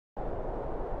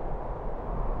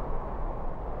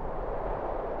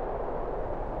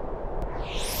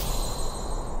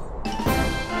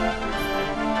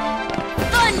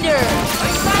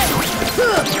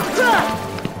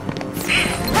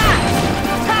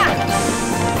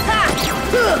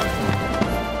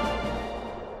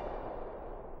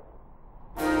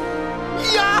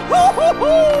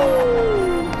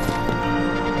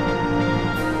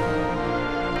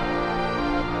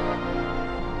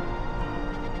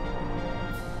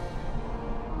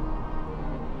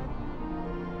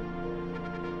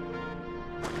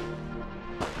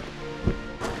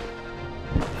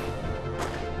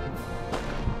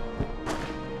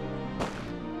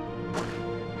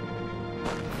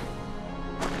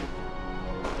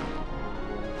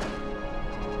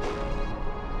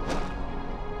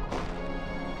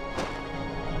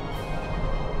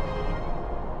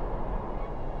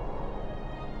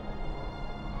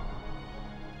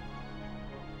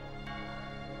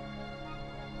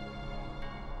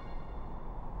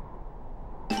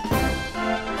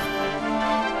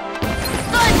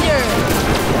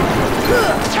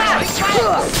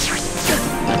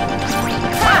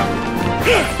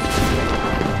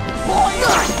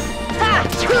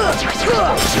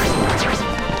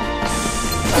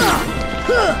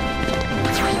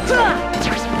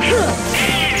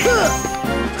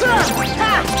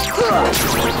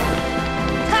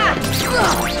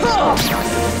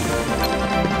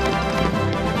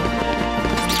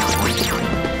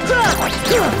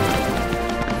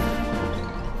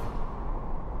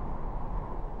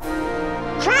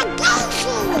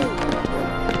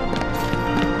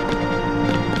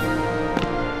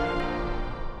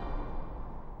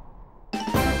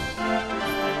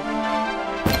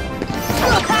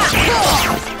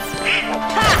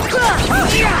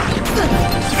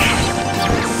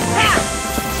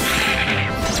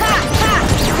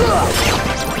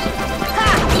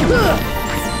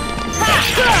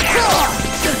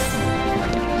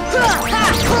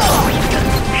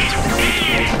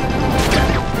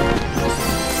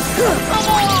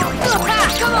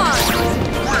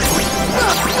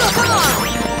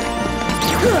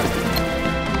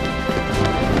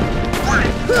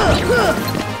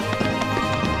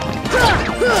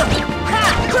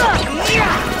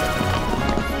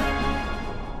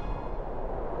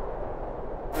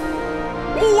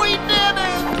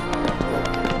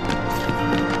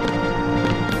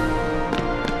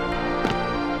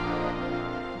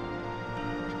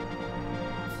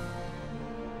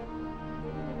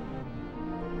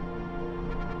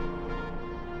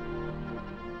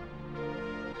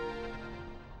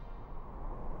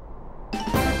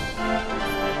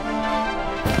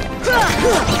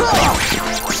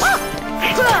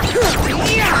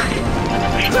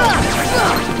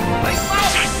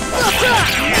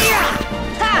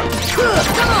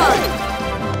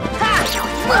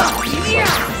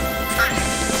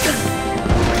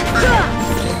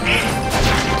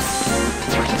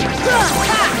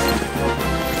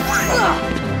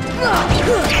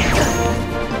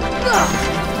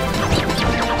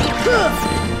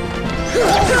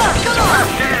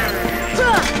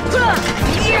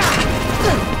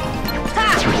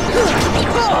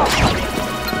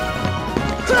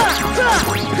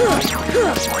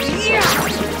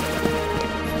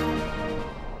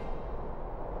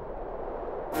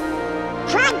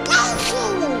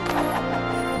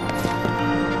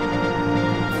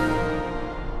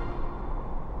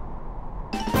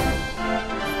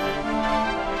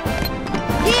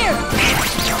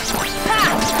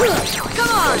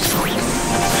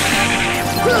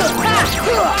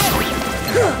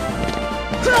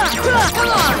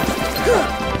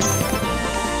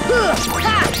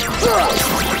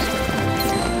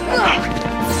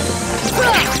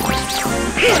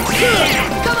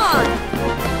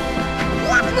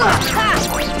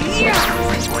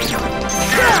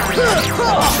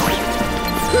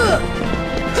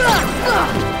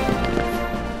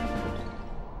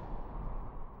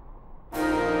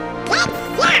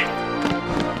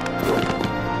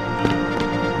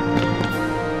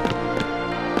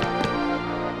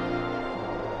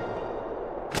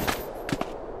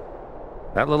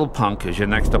That little punk is your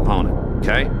next opponent,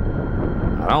 okay?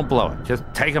 Now don't blow it. Just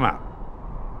take him out.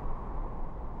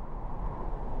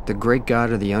 The great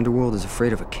god of the underworld is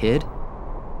afraid of a kid?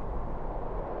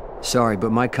 Sorry,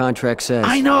 but my contract says...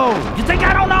 I know! You think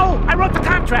I don't know? I wrote the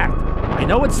contract! I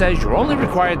know it says you're only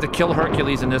required to kill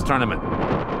Hercules in this tournament.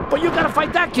 But you gotta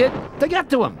fight that kid to get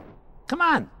to him. Come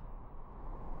on.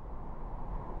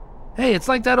 Hey, it's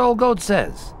like that old goat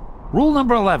says. Rule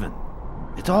number 11.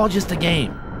 It's all just a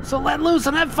game. So let loose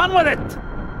and have fun with it!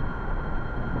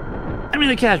 I mean,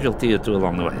 a casualty or two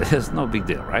along the way. It's no big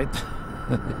deal, right?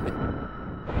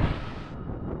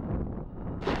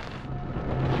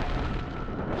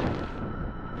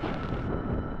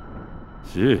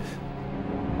 Jeez.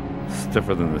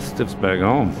 stiffer than the stiffs back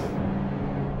home.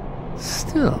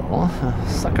 Still,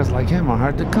 suckers like him are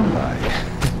hard to come by.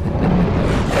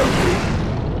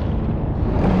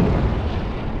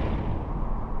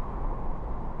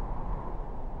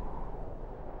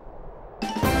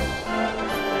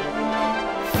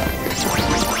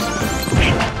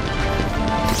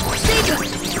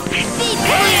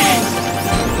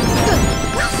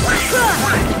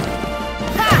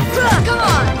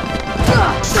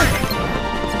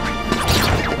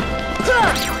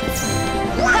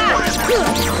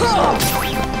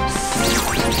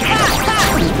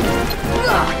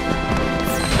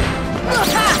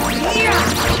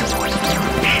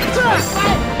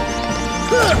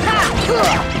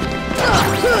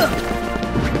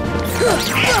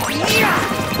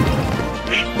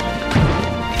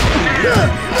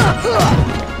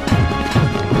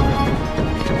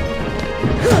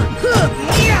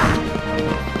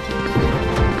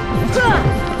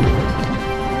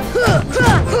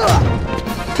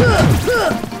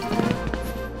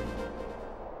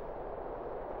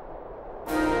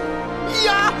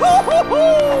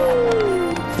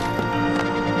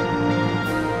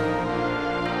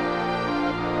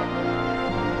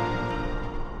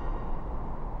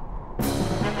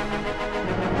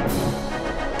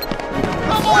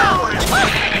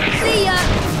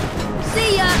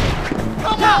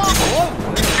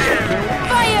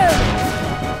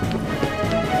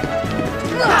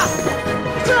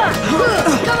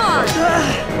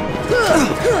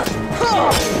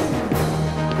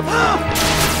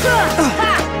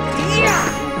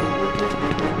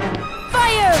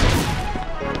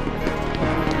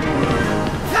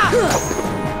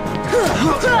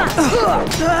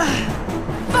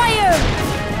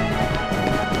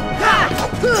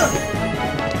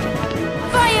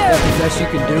 That's the best you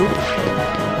can do?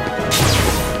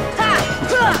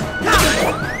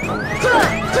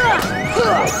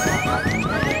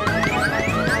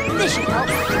 This should help.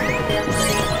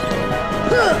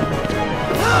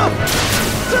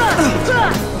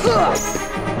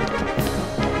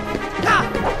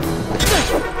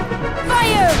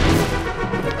 Fire!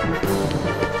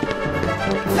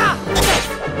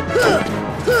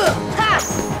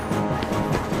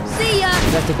 See ya!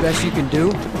 Is that the best you can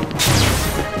do?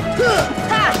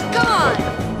 Ha! Come on!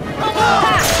 Come on!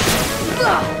 Come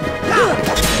on!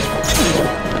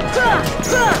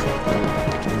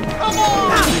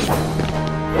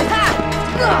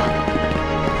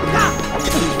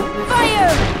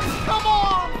 Fire! Come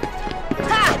on!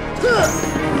 Come on!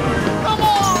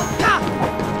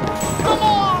 Come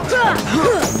on!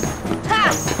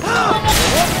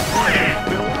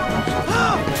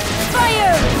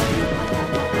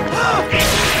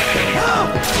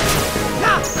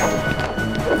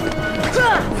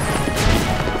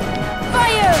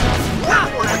 Fire!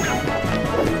 Fire!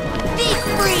 Be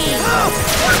free!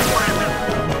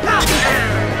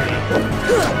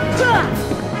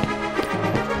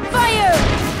 Fire!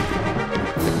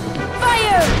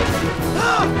 Fire!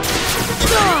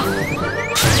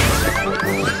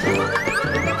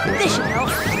 This should help.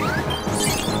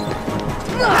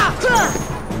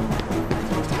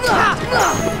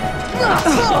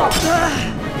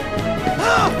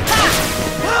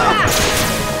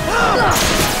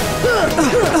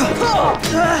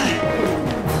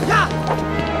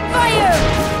 Fire!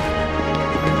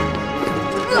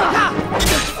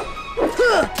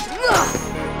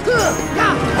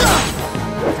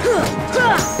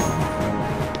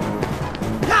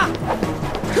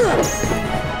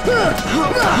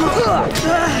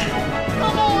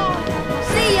 Come on!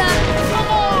 See ya! Come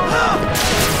on!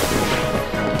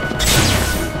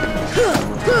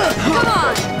 Come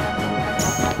on!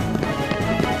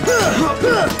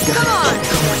 Come on!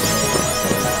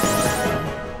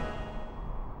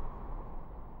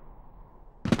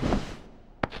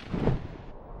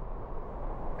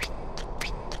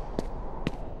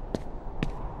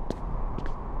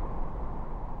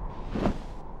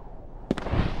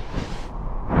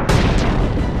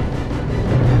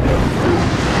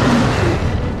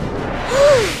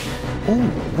 Oh,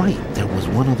 right, there was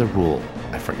one other rule.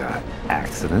 I forgot.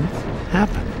 Accidents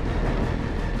happen.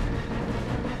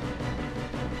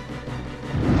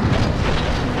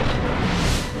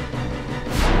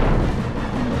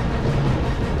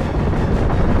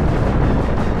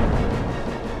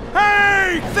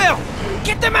 Hey, Phil!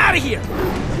 Get them out of here!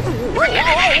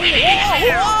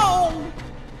 Whoa!